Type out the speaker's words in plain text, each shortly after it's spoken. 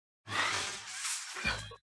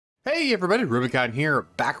Hey everybody, Rubicon here,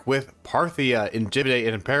 back with Parthia in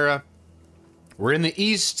and Impera. We're in the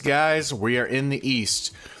east, guys. We are in the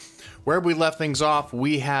east. Where we left things off,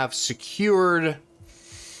 we have secured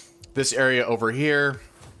this area over here,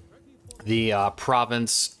 the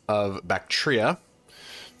province of Bactria.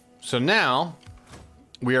 So now,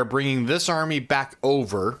 we are bringing this army back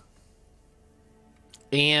over,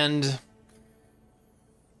 and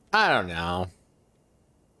I don't know.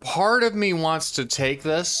 Part of me wants to take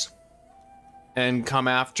this and come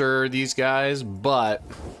after these guys, but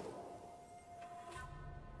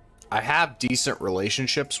I have decent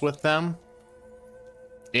relationships with them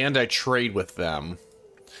and I trade with them.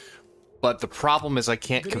 But the problem is I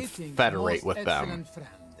can't confederate with them. Friend.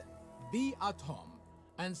 Be at home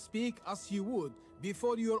and speak as you would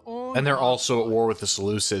before your own. And they're also at war with the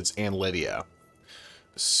Seleucids and Lydia.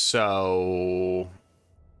 So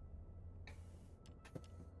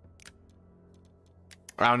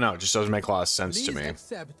I don't know, it just doesn't make a lot of sense to me.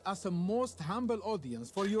 As a most humble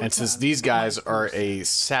audience for your and since these guys are a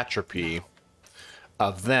satrapy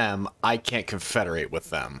of them, I can't confederate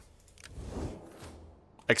with them.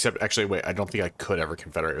 Except, actually, wait, I don't think I could ever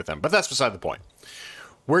confederate with them. But that's beside the point.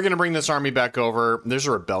 We're going to bring this army back over. There's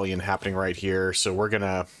a rebellion happening right here, so we're going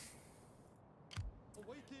to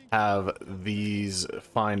have these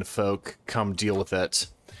fine folk come deal with it.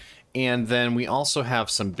 And then we also have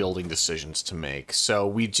some building decisions to make. So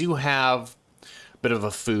we do have a bit of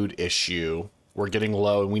a food issue. We're getting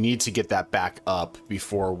low, and we need to get that back up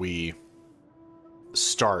before we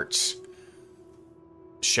start,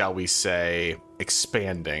 shall we say,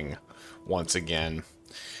 expanding once again.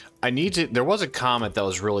 I need to... There was a comment that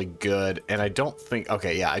was really good, and I don't think...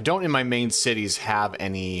 Okay, yeah, I don't in my main cities have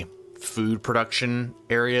any food production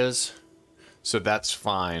areas, so that's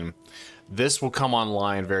fine. This will come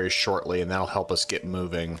online very shortly, and that'll help us get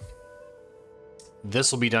moving. This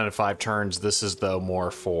will be done in 5 turns. This is, though,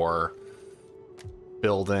 more for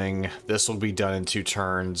building. This will be done in 2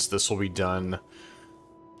 turns. This will be done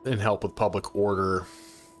in help with public order.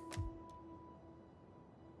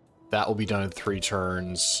 That will be done in 3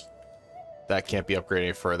 turns. That can't be upgraded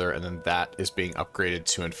any further, and then that is being upgraded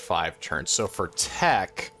to in 5 turns. So for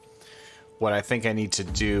tech... What I think I need to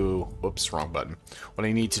do... Whoops, wrong button. What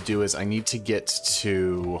I need to do is I need to get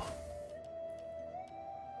to...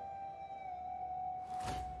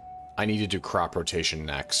 I need to do crop rotation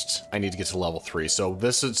next. I need to get to level 3. So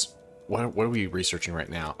this is... What are we researching right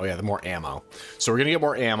now? Oh yeah, the more ammo. So we're going to get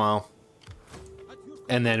more ammo.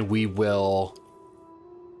 And then we will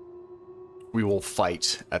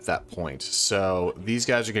fight at that point. So these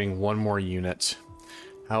guys are getting 1 more unit.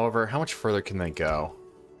 However, how much further can they go?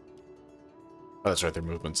 Oh, that's right, their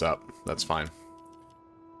movement's up. That's fine.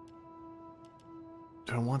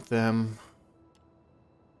 Do I want them?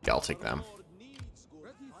 Yeah, I'll take them.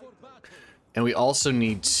 And we also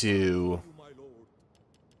need to...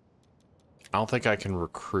 I don't think I can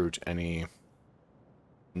recruit any...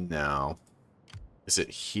 No. Is it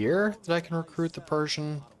here that I can recruit the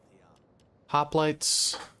Persian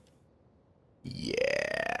hoplites? Yeah.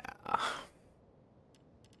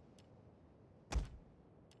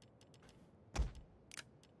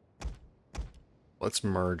 Let's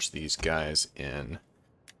merge these guys in.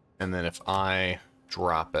 And then if I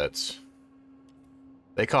drop it,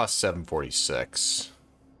 they cost 746.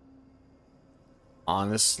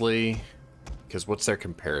 Honestly, because what's their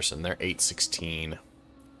comparison? They're 816.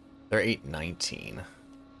 They're 819.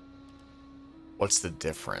 What's the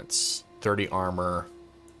difference? 30 armor.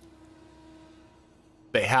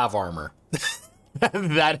 They have armor.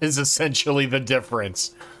 That is essentially the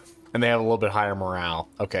difference. And they have a little bit higher morale.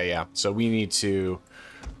 Okay, yeah. So we need to...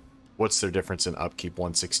 What's their difference in upkeep?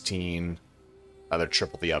 116. They're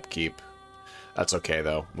triple the upkeep. That's okay,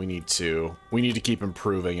 though. We need to keep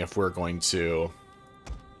improving if we're going to...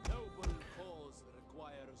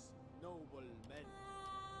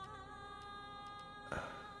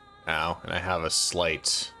 Ow, and I have a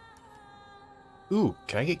slight... Ooh,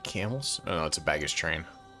 can I get camels? Oh, no, it's a baggage train.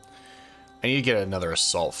 I need to get another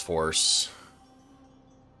assault force...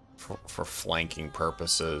 For flanking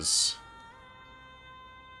purposes.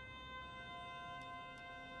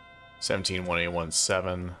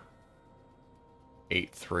 171817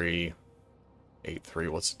 83 83.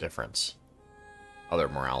 What's the difference? Oh, their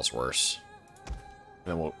morale's worse. And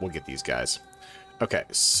then we'll get these guys. Okay,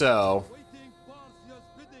 so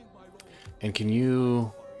and can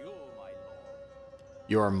you...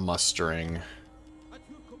 You're mustering.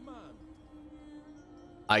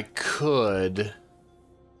 I could...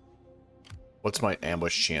 What's my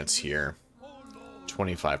ambush chance here?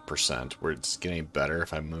 25%. Where it's getting better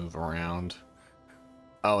if I move around.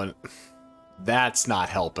 Oh, and That's not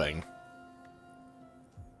helping.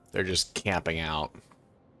 They're just camping out.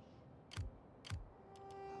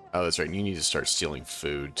 Oh, that's right. You need to start stealing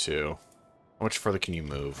food, too. How much further can you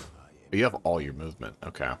move? Oh, you have all your movement.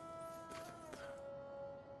 Okay.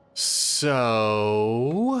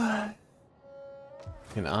 So...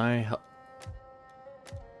 Can I help?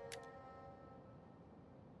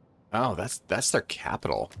 Oh, that's their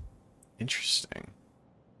capital. Interesting.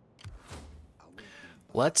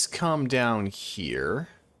 Let's come down here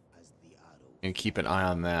and keep an eye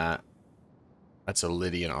on that. That's a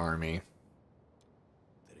Lydian army.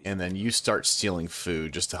 And then you start stealing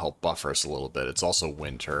food just to help buffer us a little bit. It's also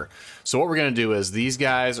winter. So what we're going to do is these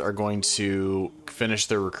guys are going to finish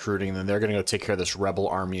their recruiting, and then they're going to go take care of this rebel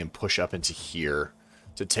army and push up into here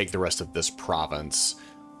to take the rest of this province.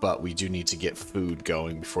 But we do need to get food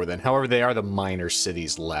going before then. However, they are the minor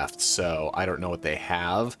cities left, so I don't know what they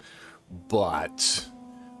have, but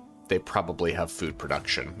they probably have food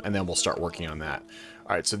production, and then we'll start working on that.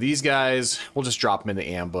 All right, so these guys, we'll just drop them into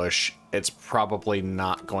ambush. It's probably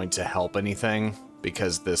not going to help anything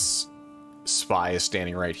because this spy is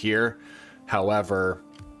standing right here. However,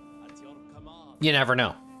 you never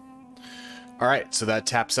know. All right, so that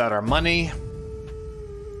taps out our money.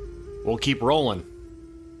 We'll keep rolling.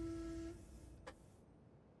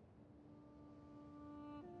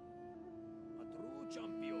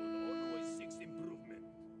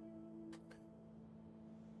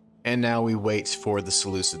 And now we wait for the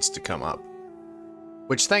Seleucids to come up.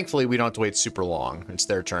 Which, thankfully, we don't have to wait super long. It's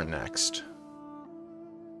their turn next.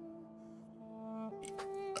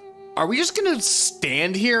 Are we just gonna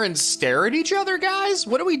stand here and stare at each other, guys?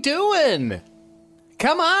 What are we doing?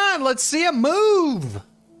 Come on, let's see a move!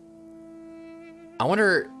 I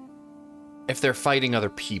wonder if they're fighting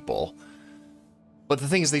other people. But the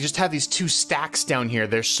thing is, they just have these two stacks down here.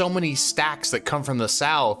 There's so many stacks that come from the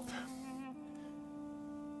south.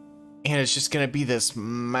 And it's just going to be this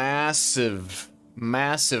massive,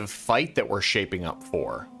 massive fight that we're shaping up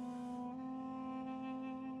for.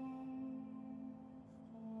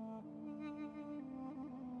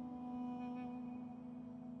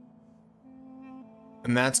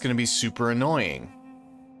 And that's going to be super annoying.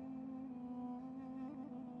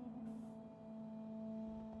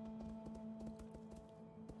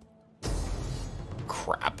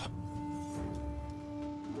 Crap.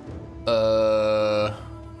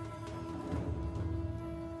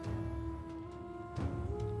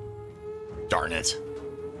 Darn it.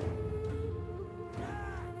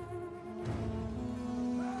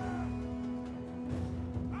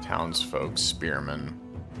 Townsfolk, spearmen.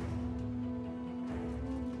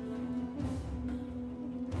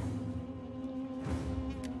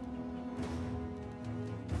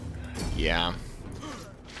 Yeah.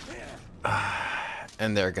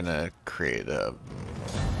 And they're gonna create a...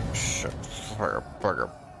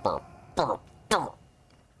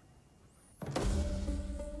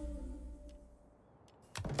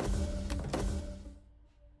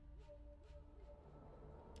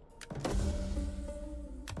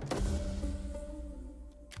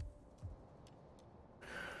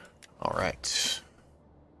 All right.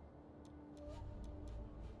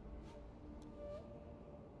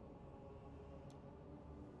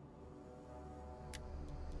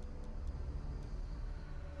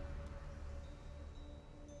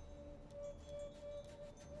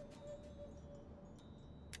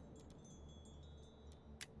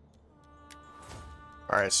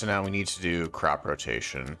 All right, so now we need to do crop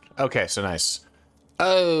rotation. Okay, so nice.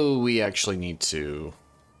 Oh, we actually need to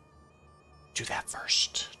do that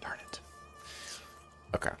first. Darn it.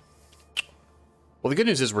 Okay. Well, the good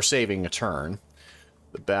news is we're saving a turn.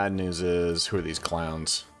 The bad news is, who are these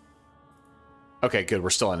clowns? Okay, good. We're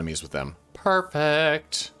still enemies with them.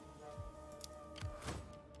 Perfect.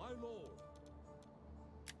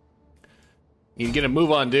 You need to get a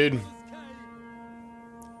move on, dude.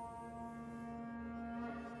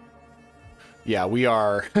 Yeah, we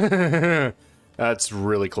are. That's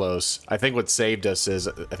really close. I think what saved us is,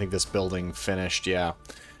 I think this building finished, yeah.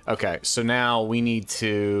 Okay, so now we need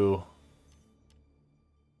to...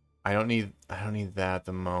 I don't need that at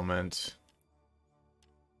the moment.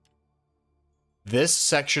 This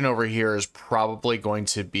section over here is probably going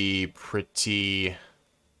to be pretty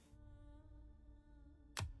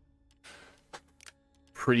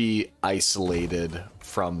isolated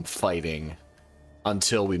from fighting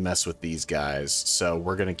until we mess with these guys. So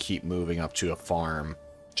we're going to keep moving up to a farm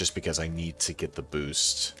just because I need to get the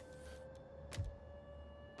boost.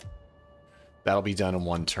 That'll be done in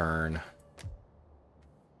one turn.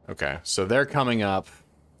 Okay, so they're coming up.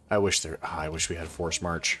 I wish we had force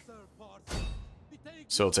march.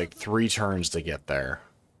 So it'll take 3 turns to get there.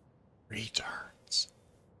 Retards.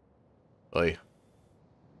 Really?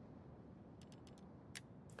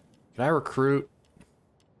 Can I recruit?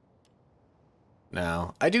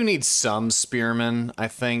 No. I do need some spearmen, I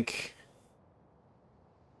think.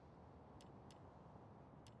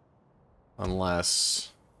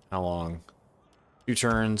 Unless... How long? 2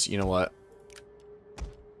 turns. You know what?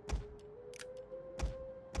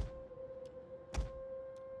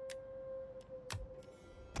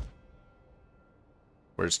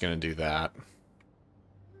 We're just gonna do that.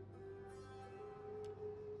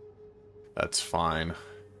 That's fine.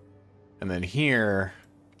 And then here,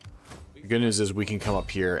 the good news is we can come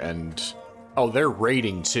up here and... Oh, they're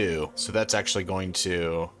raiding too. So that's actually going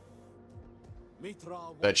to...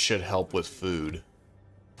 That should help with food.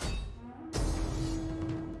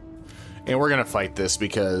 And we're gonna fight this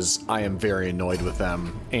because I am very annoyed with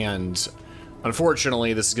them. And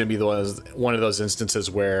unfortunately, this is gonna be one of those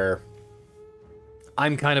instances where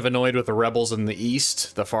I'm kind of annoyed with the rebels in the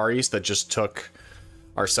east, the Far East, that just took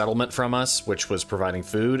our settlement from us, which was providing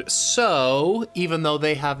food. So, even though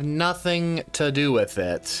they have nothing to do with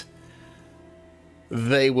it,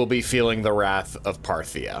 they will be feeling the wrath of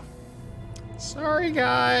Parthia. Sorry,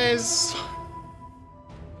 guys.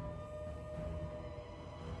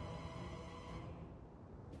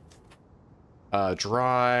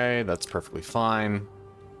 Dry, that's perfectly fine.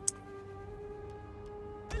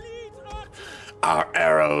 Our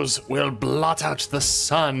arrows will blot out the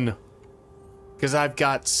sun. Because I've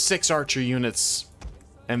got 6 archer units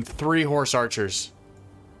and 3 horse archers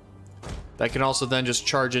that can also then just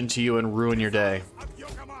charge into you and ruin your day.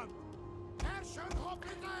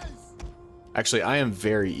 Actually, I am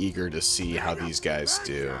very eager to see how these guys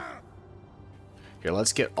do. Here,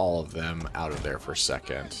 let's get all of them out of there for a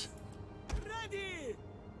second.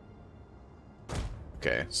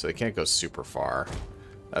 Okay, so they can't go super far.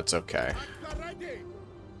 That's okay.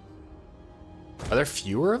 Are there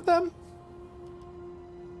fewer of them?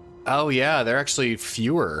 Oh yeah, they're actually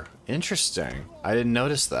fewer. Interesting. I didn't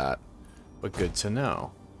notice that, but good to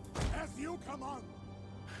know.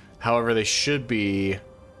 However, they should be...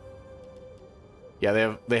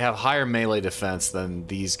 Yeah, they have higher melee defense than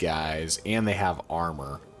these guys, and they have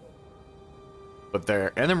armor. But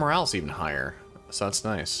their morale's even higher, so that's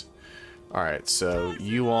nice. All right, so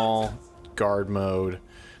you all guard mode.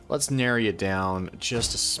 Let's narrow you down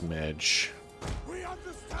just a smidge.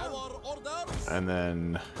 And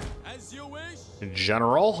then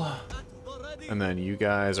general. And then you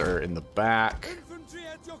guys are in the back.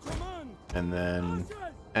 And then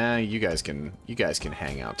you guys can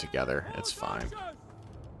hang out together. It's fine.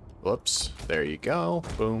 Whoops. There you go.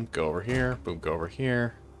 Boom, go over here. Boom, go over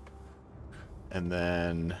here. And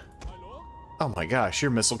then oh my gosh,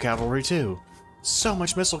 you're missile cavalry too. So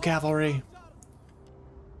much missile cavalry.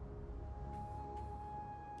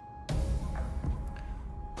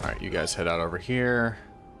 Alright, you guys head out over here.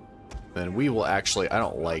 Then we will actually... I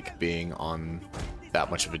don't like being on that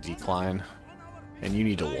much of a decline. And you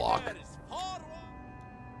need to walk.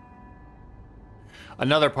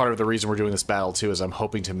 Another part of the reason we're doing this battle, too, is I'm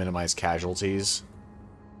hoping to minimize casualties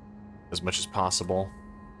as much as possible.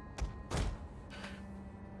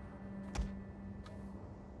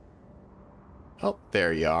 Oh,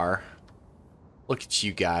 there you are. Look at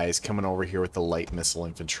you guys coming over here with the light missile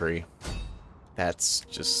infantry. That's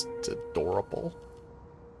just adorable.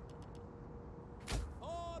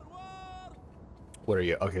 What are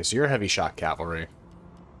you? Okay, so you're heavy shot cavalry.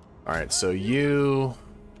 Alright, so you...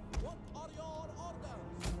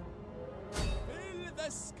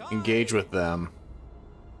 engage with them.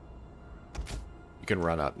 You can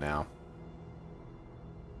run up now.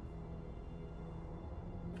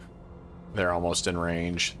 They're almost in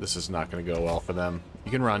range. This is not going to go well for them.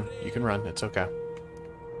 You can run. You can run. It's okay.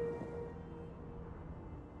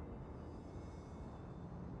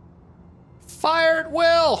 Fire at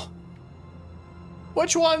will!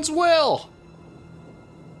 Which one's will?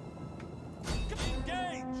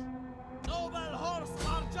 Engage! Noble horse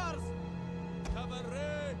archers!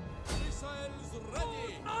 Cavalry missiles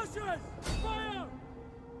ready! Archers! Fire!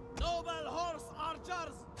 Noble horse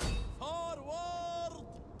archers! Forward!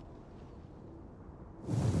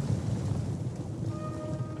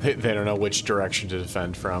 They don't know which direction to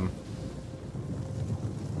defend from.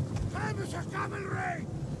 Cavalry!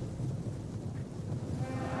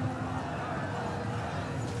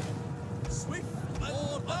 Swift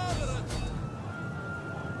and violent!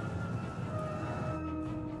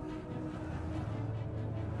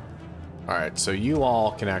 Alright, so you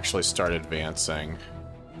all can actually start advancing.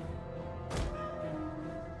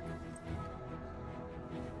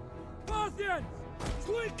 Parthians!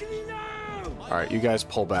 Quickly now! Alright, you guys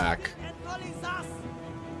pull back.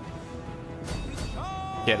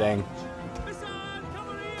 Kidding. Missile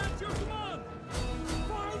cavalry at your command!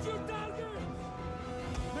 Find your targets!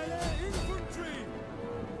 Melee infantry!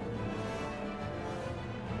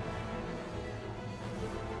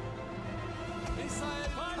 Missile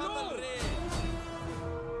cavalry!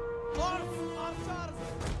 Horse archers!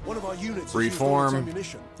 One of our units Reform. has used all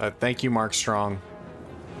its ammunition. Thank you, Mark Strong.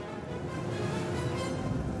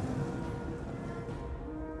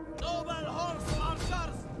 Noble horse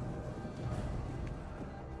archers!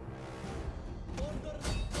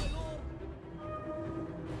 Orders, my lord!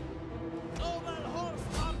 Noble horse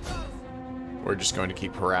archers! We're just going to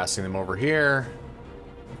keep harassing them over here.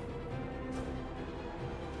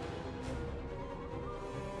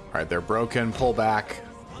 Alright, they're broken. Pull back.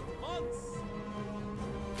 At once!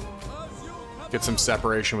 As you Get some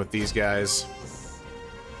separation with these guys.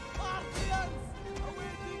 Parthians!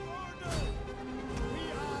 Awaiting order!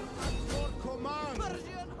 We are at your command!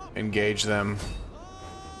 Persian hawk! Engage them.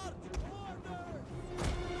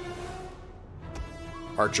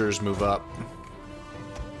 Order! Archers, move up.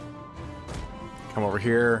 Come over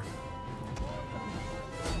here.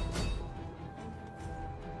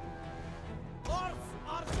 Horse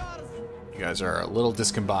archers! You guys are a little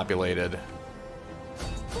discombobulated.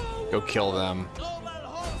 Go kill them. Noble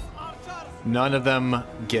horse archers! None of them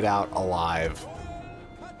get out alive.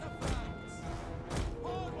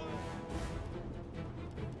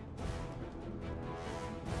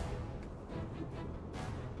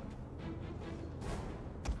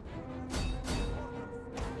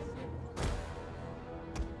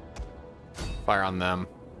 Fire on them.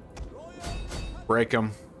 Break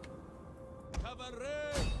them. Cavalry!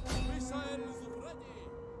 Missiles ready!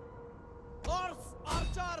 Horse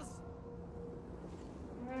archers!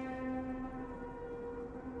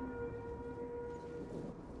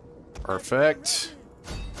 Perfect.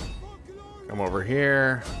 Come over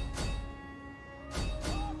here.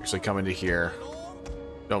 Actually, come into here.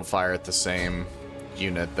 Don't fire at the same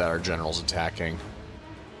unit that our general's attacking.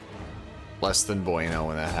 Less than bueno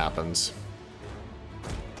when that happens.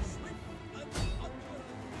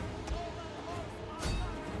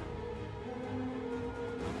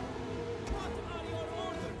 What are your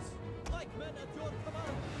orders? Like men at your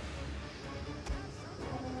command!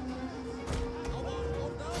 Our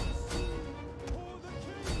orders! For the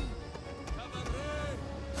king! Cavalry!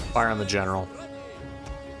 Fire on the general. Ready!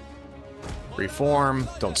 Reform.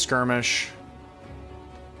 Don't skirmish.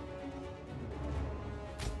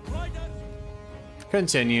 Riders!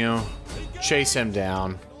 Continue. Chase him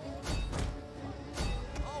down.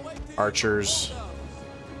 Awaiting Archers.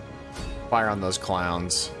 Fire on those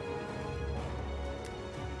clowns.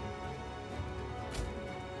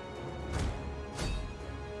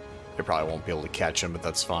 They probably won't be able to catch him, but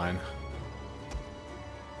that's fine.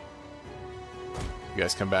 You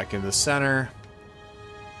guys come back into the center.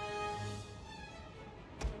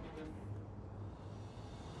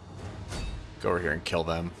 Go over here and kill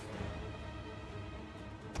them.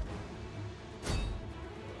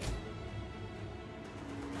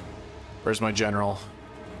 Where's my general?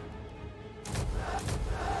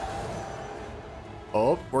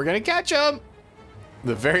 Oh, we're gonna catch him!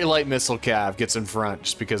 The very light missile cav gets in front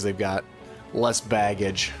just because they've got less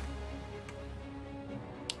baggage.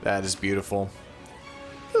 That is beautiful.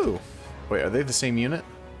 Ooh. Wait, are they the same unit?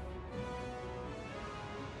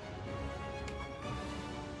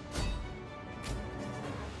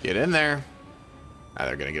 Get in there. Ah,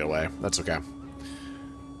 they're gonna get away. That's okay.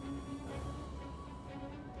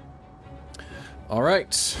 All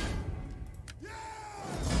right.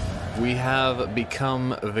 We have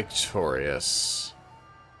become victorious.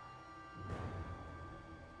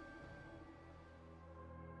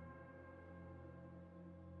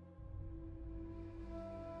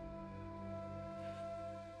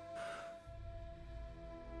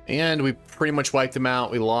 And we pretty much wiped them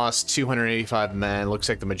out. We lost 285 men. Looks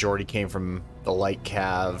like the majority came from the light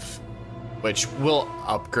cav, which will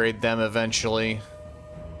upgrade them eventually.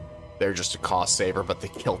 They're just a cost saver, but they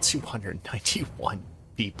killed 291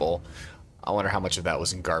 people. I wonder how much of that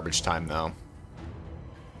was in garbage time, though.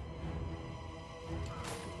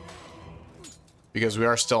 Because we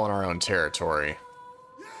are still in our own territory.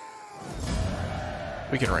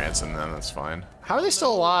 We can ransom them, that's fine. How are they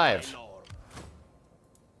still alive?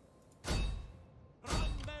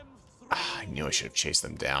 I knew I should have chased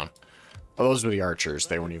them down. Oh, those were the archers.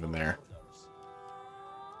 They weren't even there.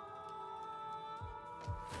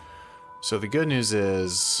 So the good news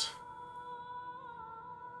is...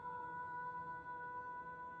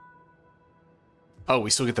 oh, we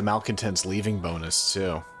still get the malcontents leaving bonus,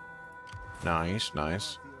 too. Nice,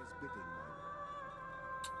 nice.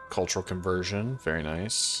 Cultural conversion. Very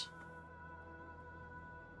nice.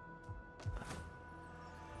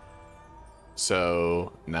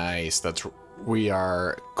 So, nice. We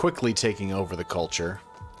are quickly taking over the culture.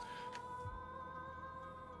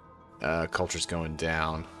 Culture's going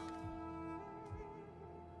down.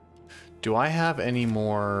 Do I have any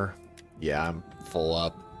more? Yeah, I'm full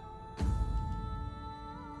up.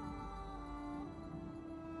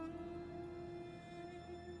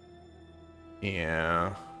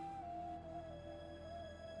 Yeah.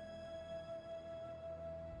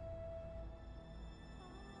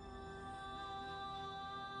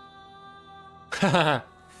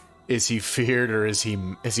 Is he feared or is he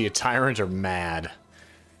a tyrant or mad?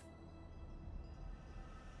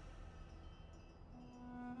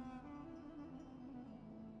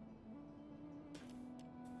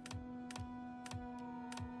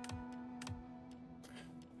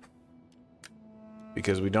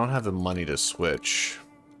 Because we don't have the money to switch.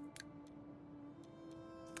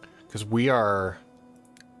 Because we are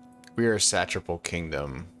a satrapal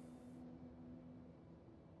kingdom.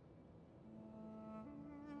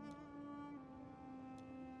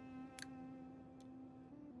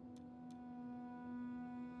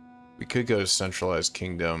 We could go to centralized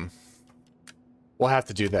kingdom. We'll have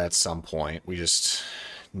to do that at some point. We just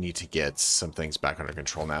need to get some things back under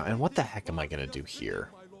control now. And what the heck am I going to do here?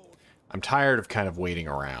 I'm tired of kind of waiting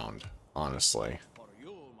around, honestly.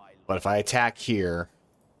 But if I attack here,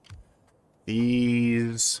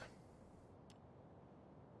 these...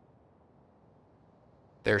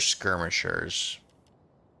 they're skirmishers.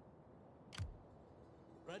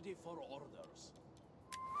 Ready for orders.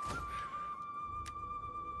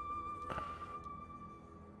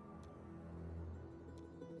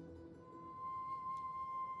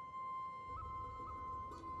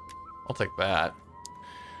 I'll take that.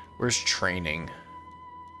 Where's training?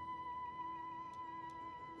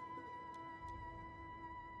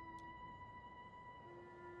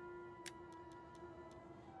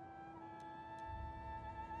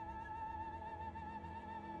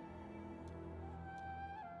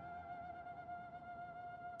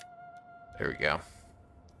 There we go.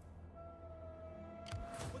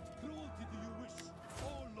 What cruelty do you wish? Oh,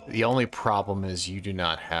 Lord. The only problem is you do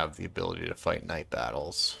not have the ability to fight night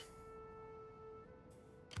battles.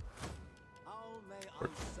 How may I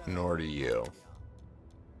serve Nor do you.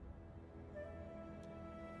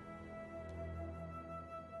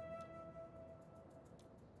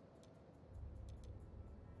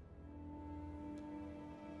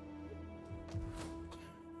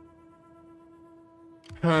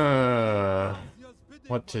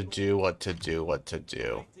 What to do, what to do, what to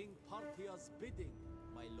do. Waiting Parthia's bidding,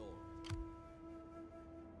 my lord.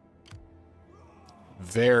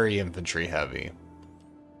 Very infantry heavy.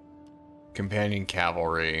 Companion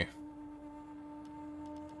cavalry.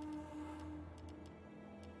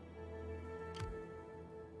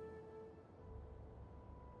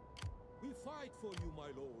 We fight for you, my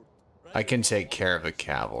lord. I can take care of the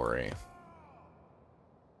cavalry.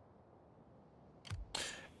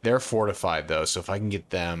 They're fortified, though, so if I can get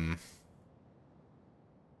them...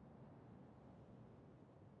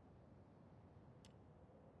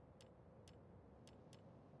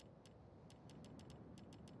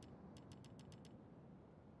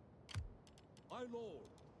 My lord.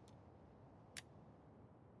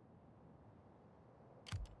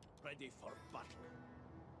 Ready for battle.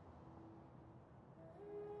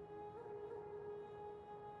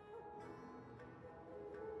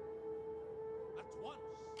 At once.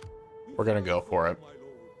 We're gonna go for it. My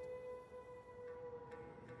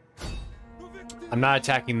lord. I'm not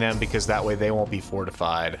attacking them because that way they won't be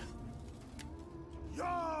fortified.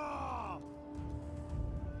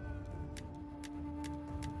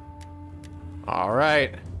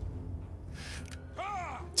 Alright.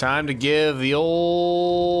 Time to give the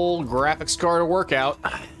old graphics card a workout.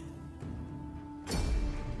 I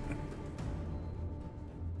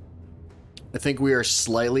think we are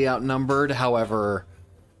slightly outnumbered, however,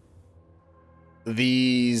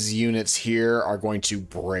 these units here are going to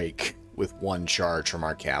break with one charge from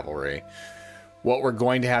our cavalry. What we're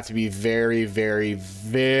going to have to be very, very,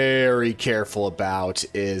 very careful about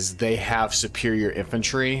is they have superior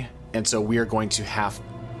infantry, and so we are going to have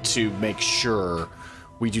to make sure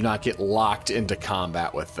we do not get locked into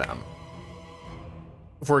combat with them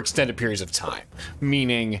for extended periods of time.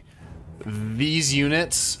 Meaning, these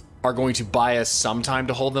units are going to buy us some time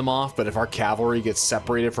to hold them off, but if our cavalry gets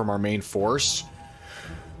separated from our main force,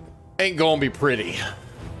 ain't gonna be pretty.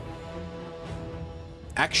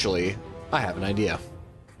 Actually, I have an idea.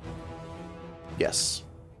 Yes.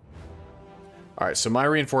 Alright, so my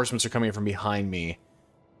reinforcements are coming from behind me.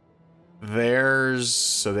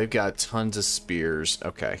 So they've got tons of spears.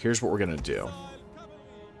 Okay, here's what we're gonna do.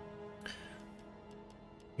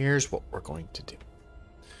 Here's what we're going to do.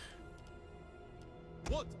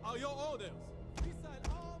 What are your orders? Missile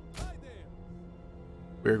arm right there.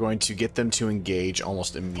 We're going to get them to engage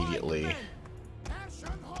almost immediately.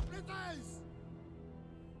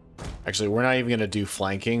 Actually, we're not even going to do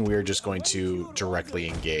flanking. We're just going to directly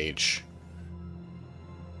engage.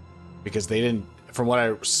 Because they didn't... From what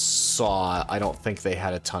I saw, I don't think they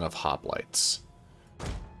had a ton of hoplites.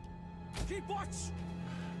 Keep watch.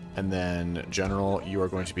 And then, General, you are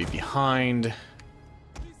going to be behind. Missile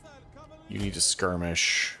cavalry. You need to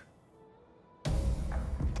skirmish.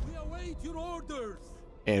 We await your orders.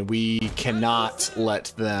 And we cannot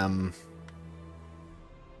let them...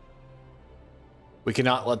 We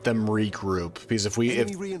cannot let them regroup. Because if we...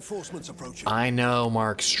 Enemy reinforcements approaching. I know,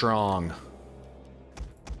 Mark Strong.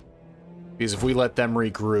 Because if we let them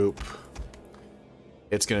regroup,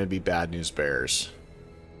 it's going to be bad news bears.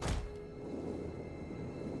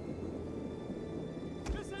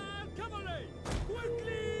 Missile cavalry.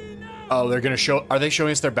 Quickly now. Oh, they're going to show... Are they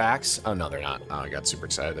showing us their backs? Oh, no, they're not. Oh, I got super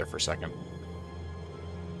excited there for a second.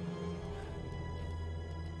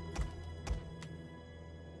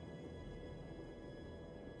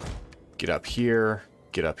 Get up here.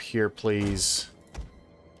 Get up here, please.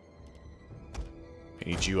 I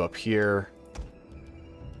need you up here.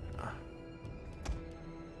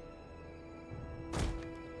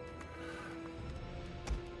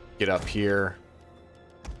 Get up here.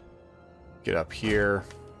 Get up here.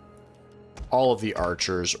 All of the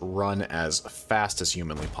archers run as fast as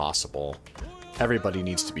humanly possible. Everybody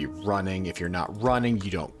needs to be running. If you're not running,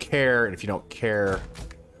 you don't care. And if you don't care,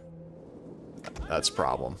 that's a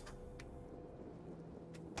problem.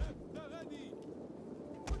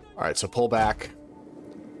 Alright, so pull back.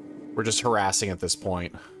 We're just harassing at this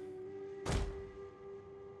point.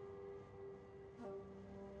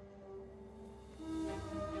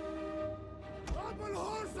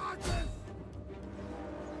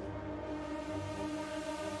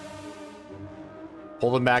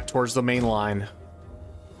 Pull them back towards the main line.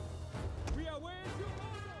 We await your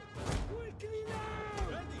orders. Quickly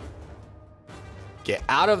now. Ready. Get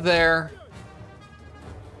out of there.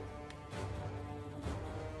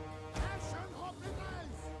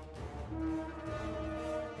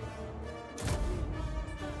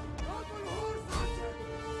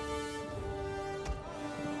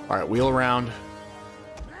 Alright, wheel around.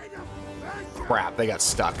 Crap, they got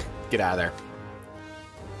stuck. Get out of there.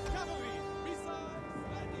 Cavalry. Missile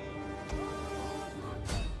ready.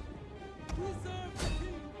 Reserve the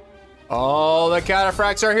king. Oh, the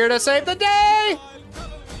cataphracts are here to save the day! Missile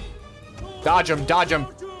cavalry. Dodge them, dodge them.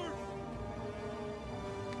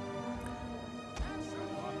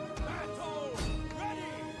 Battle. Ready.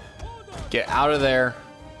 Order. Get out of there.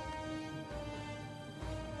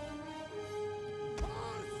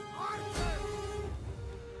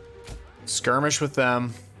 Skirmish with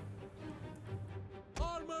them.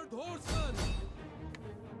 Armored horsemen.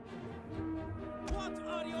 What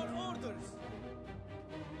are your orders?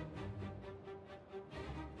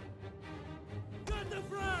 Get the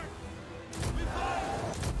frag. We fight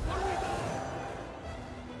or we die.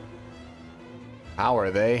 How are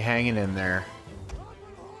they hanging in there?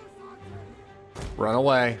 Run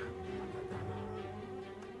away.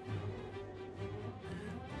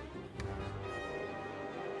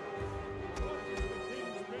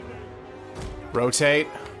 Rotate.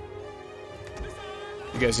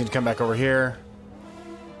 You guys need to come back over here.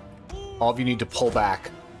 All of you need to pull back.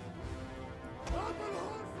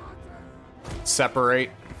 Separate.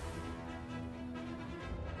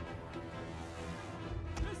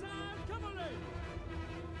 Missile cavalry.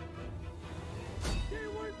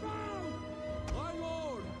 Keyword bound. My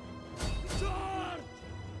lord. Charge.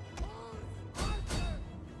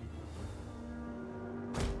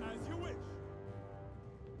 As you wish.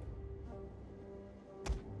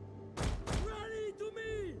 Ready to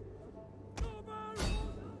me.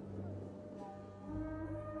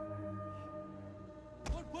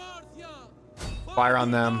 For Parthia. Fire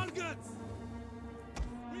on them. Targets.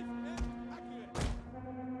 With and accurate.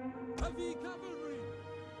 Heavy cavalry.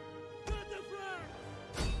 Get the flag.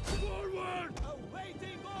 Forward.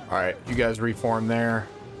 Awaiting orders. Alright, you guys reform there.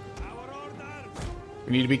 Our orders.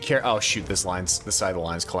 We need to be careful. Oh shoot, this side of the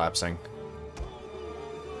line's collapsing.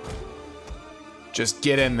 Just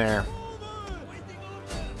get in there. Waiting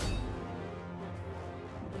orders.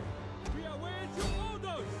 We await your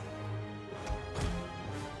orders.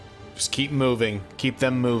 Just keep moving. Keep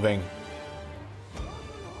them moving.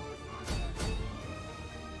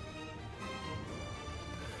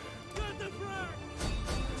 Get the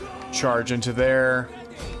flag. Charge into there.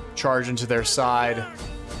 Charge into their side.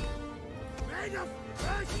 Ready.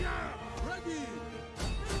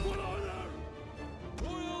 For honor!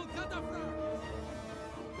 Royal Cataphract!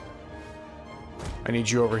 I need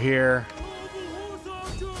you over here. Noble horse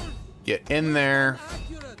archers! Get in there.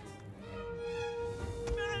 Accurate!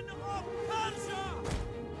 Men of Persia!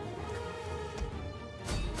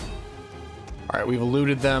 Alright, we've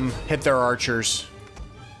eluded them. Hit their archers.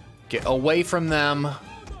 Get away from them.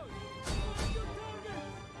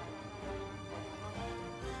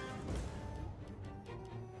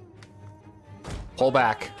 Pull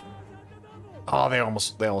back. Oh, they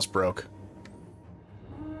almost broke.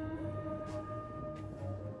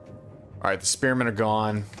 Alright, the spearmen are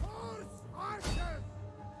gone.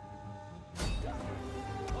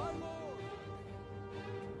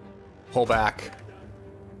 Pull back.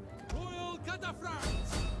 Royal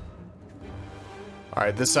Cataphract!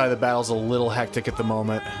 Alright, this side of the battle's a little hectic at the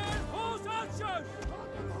moment. Horse archers!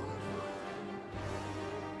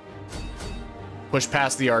 Push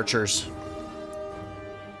past the archers.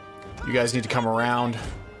 You guys need to come around.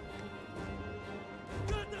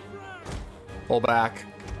 Pull back.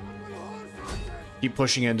 Keep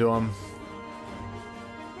pushing into them.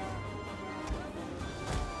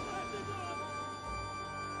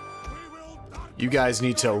 You guys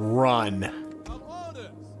need to run. Of orders!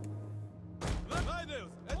 Riders,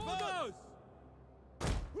 advance!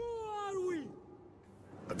 Who are we?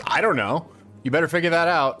 I don't know. You better figure that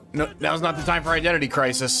out. No, now's not the time for identity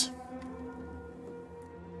crisis.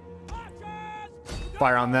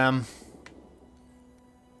 Fire on them.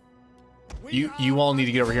 You all need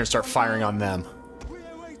to get over here and start firing on them. We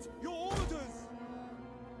await your orders!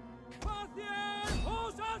 Parthian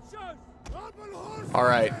horse archers!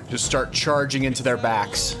 Alright, just start charging into their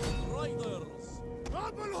backs. Riders!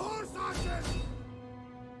 At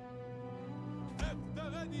the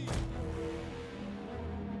ready!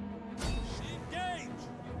 Engage!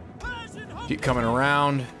 Persian Keep coming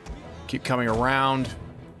around. Keep coming around.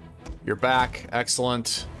 You're back.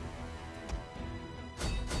 Excellent.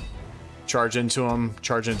 Charge into them.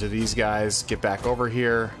 Charge into these guys. Get back over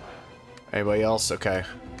here. Anybody else? Okay.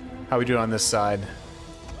 How we doing on this side?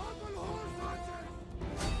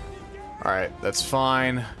 Alright, that's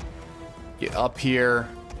fine. Get up here.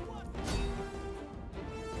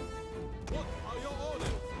 What are your orders?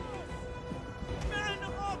 Men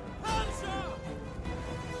of Persia!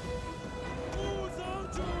 Horse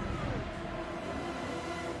archers!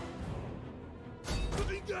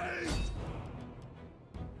 Engage!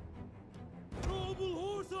 Noble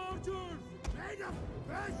horse archers! Men of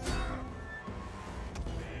Persia!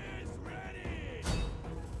 Is ready!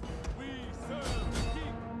 We serve the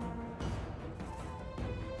king!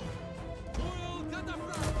 Royal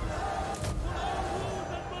Cataphract! For our lord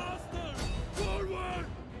and master! Forward!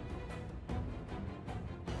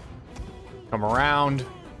 Come around.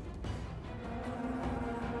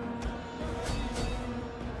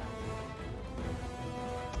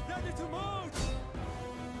 Ready to march!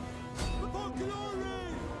 For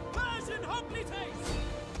glory! Persian hoplites!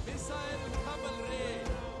 Missile cavalry!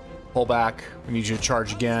 Pull back. We need you to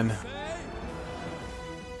charge again.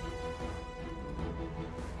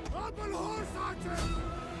 Noble horse archers!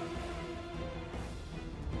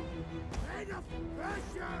 Men of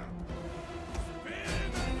Persia!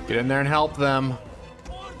 Spearmen! Get in there and help them.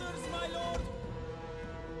 Orders, my lord!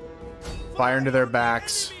 Fire into their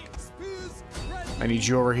backs. Spears ready! I need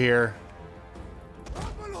you over here.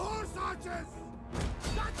 Noble horse archers!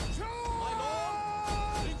 My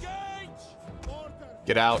lord! Engage! Orders!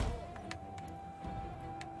 Get out.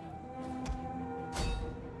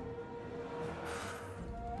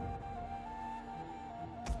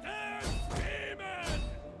 Stand, spearmen!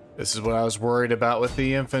 This is what I was worried about with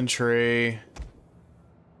the infantry.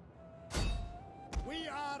 We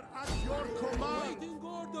are at your command! Waiting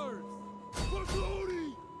orders! For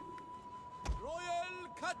glory! Royal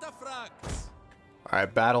Cataphracts!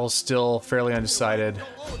 Alright, battle's still fairly undecided. Your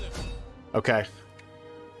order! Okay.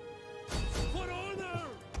 For honor!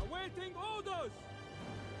 Awaiting orders!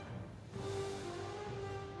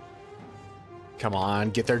 Come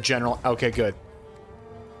on, get their general. Okay, good.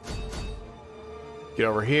 Get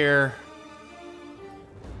over here.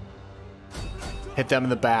 Hit them in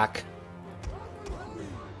the back.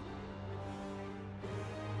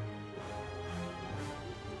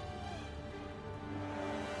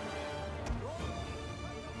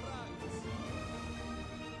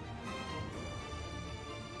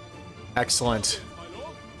 Excellent. My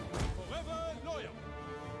lord, forever loyal!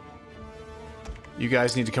 You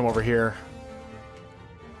guys need to come over here.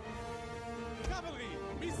 Cavalry,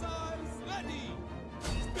 missiles ready!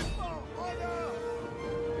 Before order!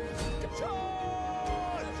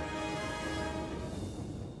 Charge!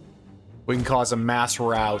 We can cause a mass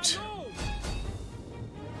rout.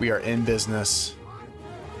 We are in business.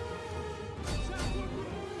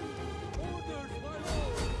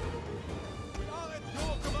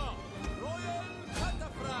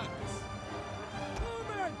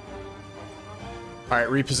 All right,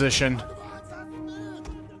 reposition.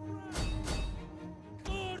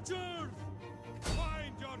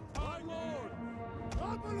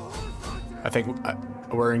 I think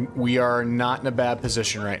we are not in a bad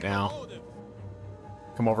position right now.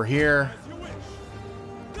 Come over here.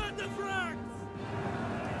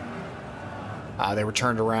 They were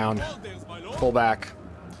turned around. Pull back.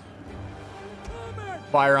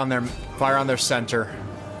 Fire on their center.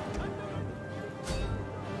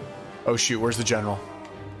 Oh shoot, where's the general?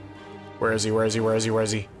 Where is he? Where is he? Where is he? Where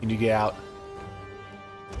is he? You need to get out.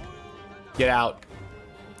 Get out.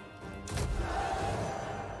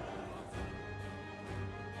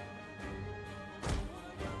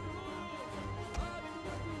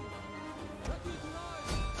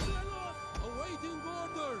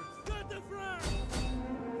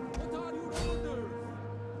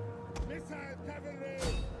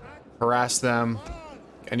 Harass them.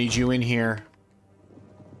 I need you in here.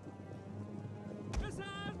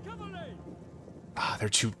 Ah,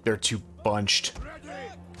 they're too bunched.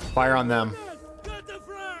 Fire on them.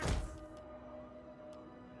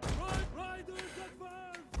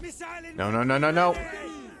 No, no, no, no, no.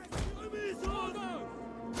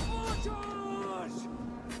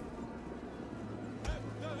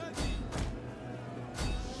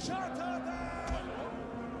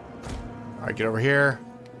 All right, get over here.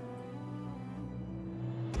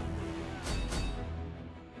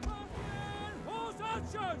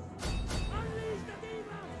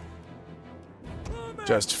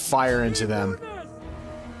 Just fire into them.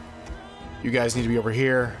 You guys need to be over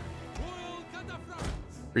here.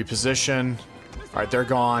 Reposition. Alright, they're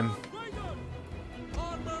gone.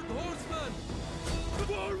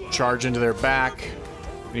 Charge into their back.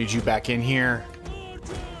 I need you back in here.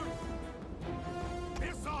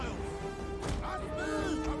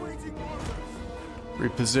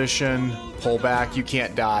 Reposition. Pull back. You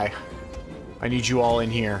can't die. I need you all in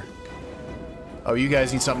here. Oh, you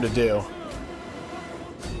guys need something to do.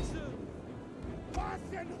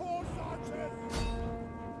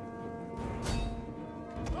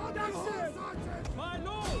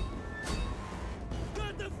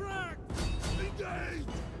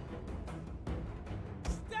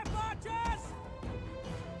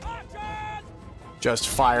 Just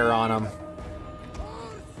fire on them.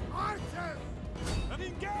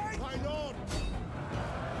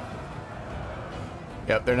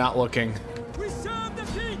 Yep, they're not looking.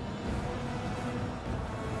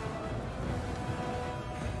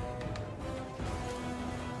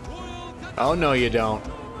 Oh, no, you don't.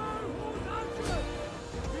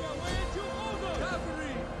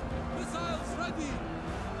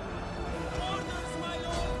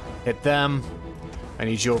 Hit them. I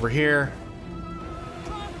need you over here.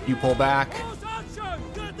 You pull back.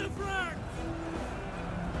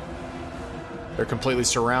 They're completely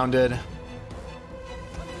surrounded.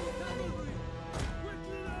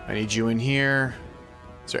 I need you in here.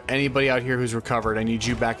 Is there anybody out here who's recovered? I need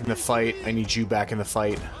you back in the fight. I need you back in the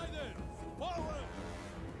fight.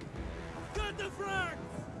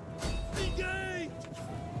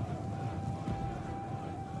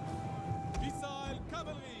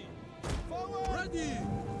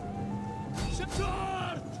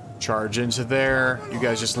 Charge into there. You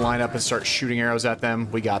guys just line up and start shooting arrows at them.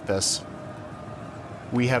 We got this.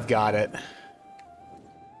 We have got it.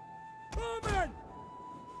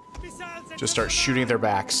 Just start shooting at their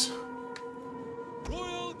backs.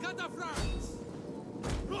 You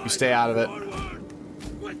stay out of it.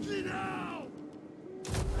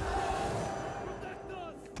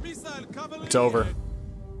 It's over.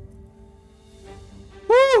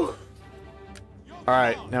 Woo!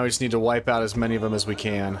 Alright, now we just need to wipe out as many of them as we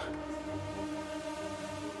can.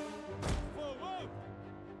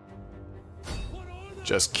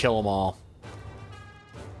 Just kill them all.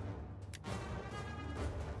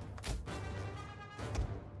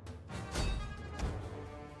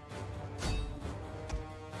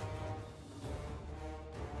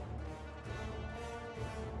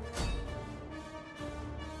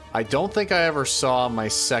 I don't think I ever saw my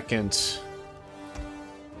second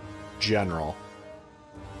general,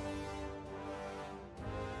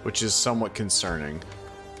 which is somewhat concerning.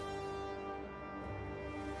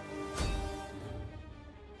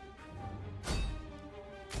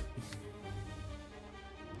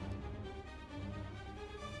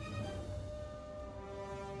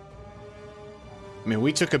 I mean,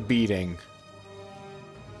 we took a beating.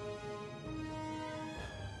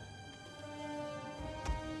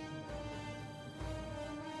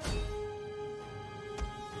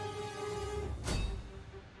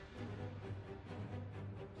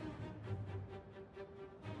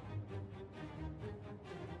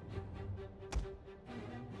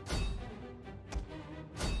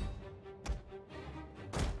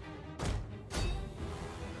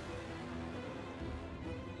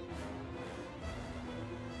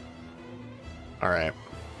 Alright.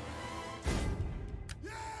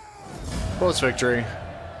 Close victory.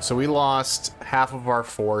 So we lost half of our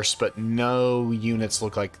force, but no units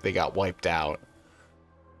look like they got wiped out.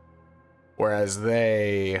 Whereas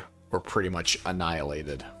they were pretty much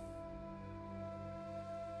annihilated.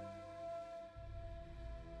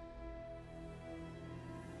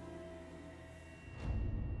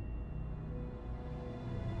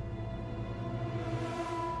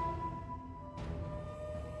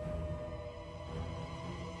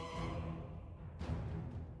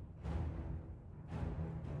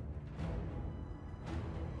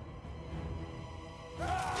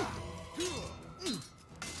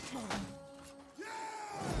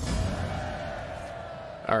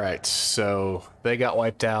 Alright, so they got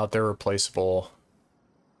wiped out. They're replaceable.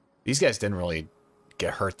 These guys didn't really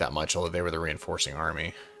get hurt that much, although they were the reinforcing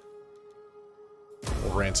army.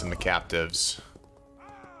 We'll ransom the captives.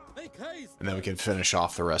 And then we can finish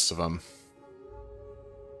off the rest of them.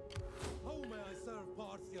 How may I serve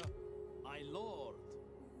Parthia? My lord.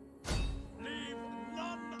 Leave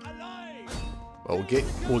none alive. Well,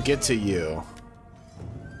 we'll get to you.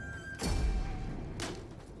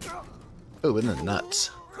 Oh, in the nuts.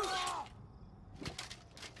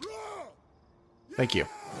 Thank you.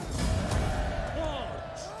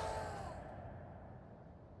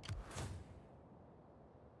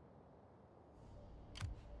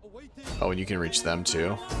 Oh, and you can reach them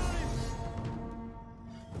too.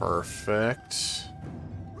 Perfect.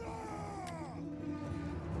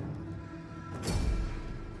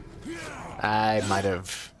 I might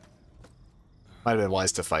have been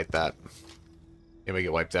wise to fight that. Can we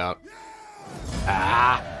get wiped out?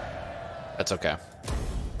 Ah! That's okay.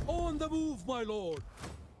 On the move, my lord.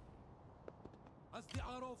 As the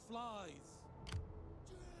arrow flies.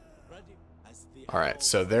 Ready as the Alright,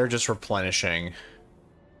 so they're just replenishing.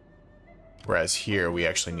 Whereas here, we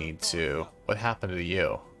actually need to... What happened to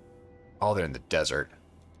you? Oh, they're in the desert.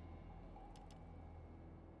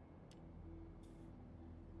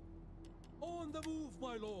 On the move,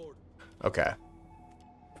 my lord. Okay.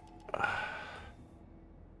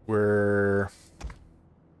 We're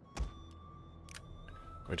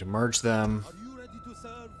going to merge them. Are you ready to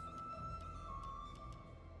serve?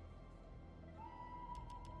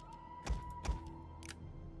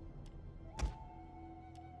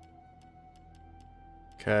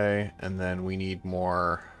 Okay, and then we need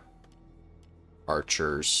more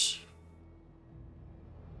archers.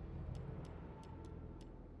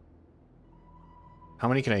 How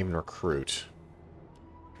many can I even recruit?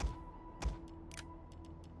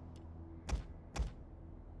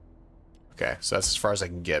 Okay, so that's as far as I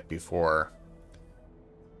can get before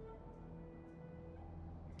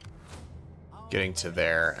getting to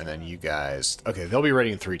there, and then you guys... Okay, they'll be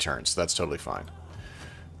ready in 3 turns, so that's totally fine.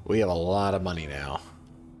 We have a lot of money now.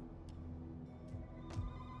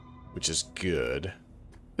 Which is good.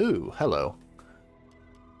 Ooh, hello.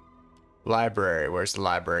 Library, where's the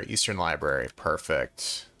library? Eastern Library,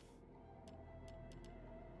 perfect.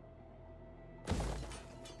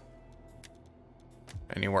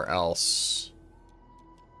 Anywhere else?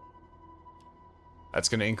 That's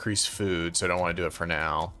going to increase food, so I don't want to do it for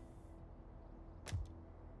now.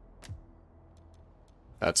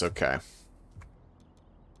 That's okay.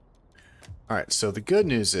 Alright, so the good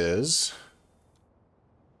news is...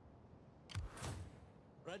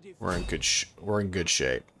 We're in good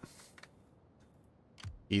shape.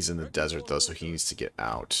 He's in the desert, though, so he needs to get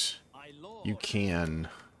out. You can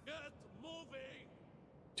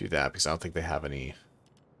do that, because I don't think they have any...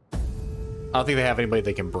 I don't think they have anybody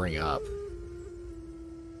they can bring up.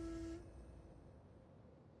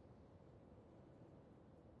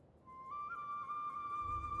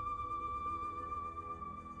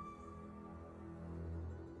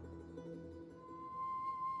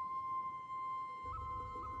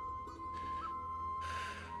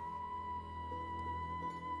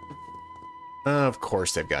 Of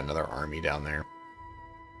course they've got another army down there.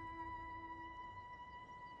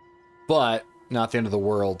 But not the end of the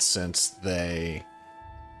world, since they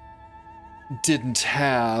didn't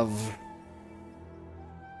have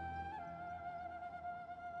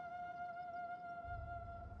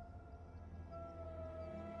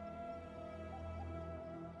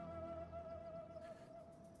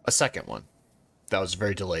a second one. That was a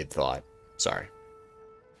very delayed thought. Sorry.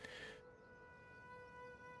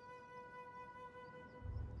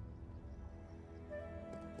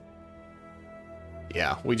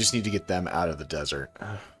 Yeah, we just need to get them out of the desert.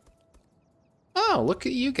 Oh, look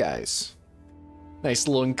at you guys. Nice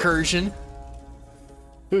little incursion.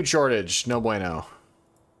 Food shortage, no bueno.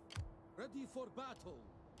 Ready for battle.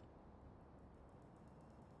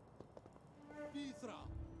 Mithra,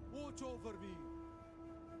 watch over me.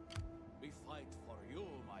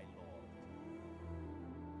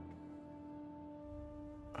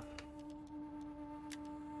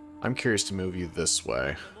 I'm curious to move you this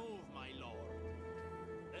way. Move, my lord.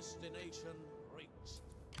 Destination reached.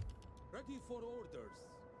 Ready for orders.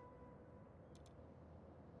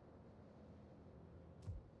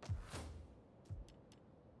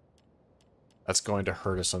 That's going to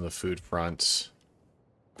hurt us on the food front.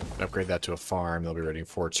 Upgrade that to a farm. They'll be ready in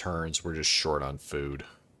 4 turns. We're just short on food.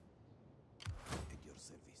 At your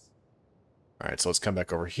service. Alright, so let's come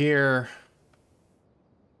back over here.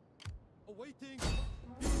 Awaiting.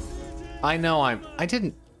 I know I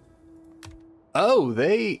didn't... Oh,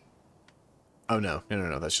 they... Oh, no.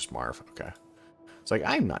 No, that's just Marv. Okay. It's like,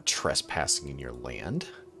 I'm not trespassing in your land.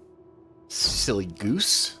 Silly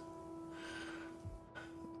goose.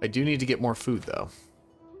 I do need to get more food, though.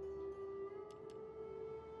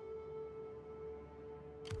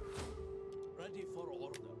 Ready for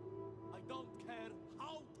order. I don't care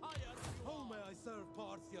how tired you How are. may I serve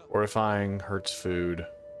Parthia? Fortifying hurts food.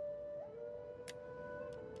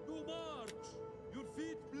 You march. Your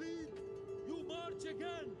feet bleed. You march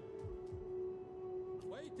again.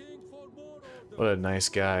 Waiting for more orders. What a nice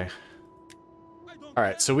guy. I don't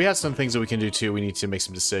Alright, so we have some things that we can do too. We need to make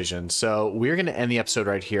some decisions. So we're going to end the episode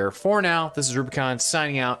right here. For now, this is Rubicon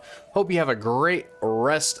signing out. Hope you have a great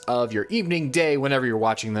rest of your evening, day, whenever you're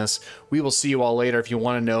watching this. We will see you all later. If you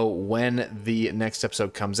want to know when the next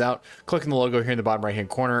episode comes out, click on the logo here in the bottom right-hand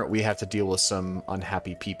corner. We have to deal with some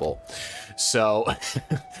unhappy people. So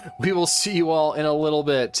we will see you all in a little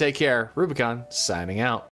bit. Take care. Rubicon signing out.